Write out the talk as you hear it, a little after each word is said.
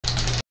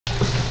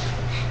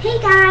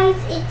guys,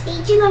 it's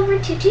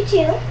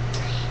AGLover222,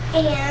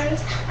 and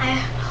I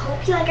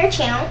hope you like our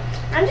channel.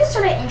 I'm just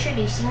sort of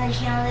introducing the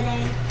channel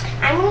today.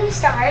 I'm one of the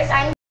stars.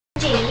 I'm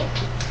Jade,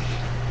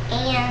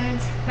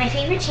 and my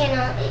favorite channel,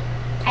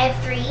 I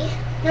have 3.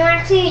 No,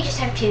 actually I just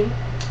have 2.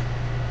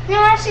 No,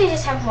 actually I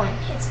just have 1.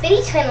 It's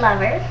Bitty Twin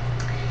Lover.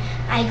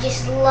 I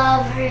just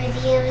love her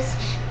videos,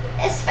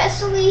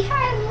 especially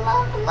I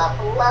love the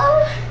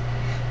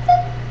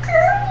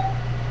girl.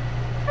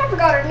 I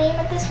forgot her name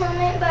at this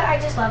moment, but I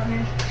just love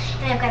her.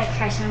 And I've got a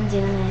crush on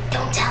Duna.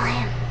 Don't tell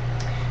him.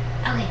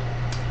 Okay.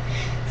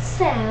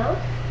 So,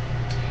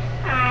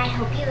 I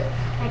hope you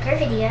like our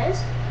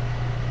videos.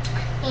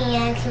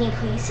 And can you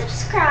please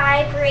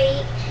subscribe,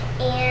 rate,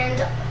 and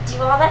do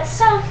all that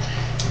stuff.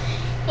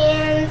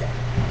 And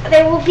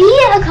there will be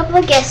a couple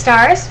of guest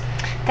stars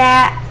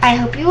that I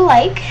hope you will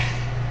like.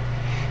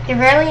 They're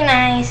really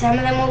nice. Some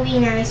of them will be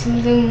nice. Some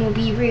of them will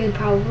be rude,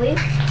 probably.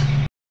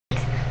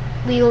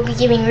 We will be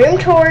giving room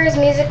tours,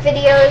 music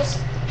videos,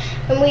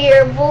 and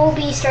we'll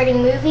be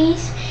starting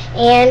movies,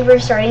 and we're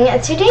starting a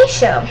Today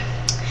Show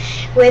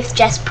with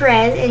Jess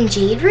Perez and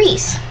Jade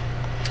Reese.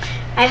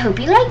 I hope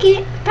you like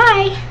it.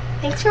 Bye.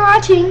 Thanks for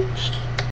watching.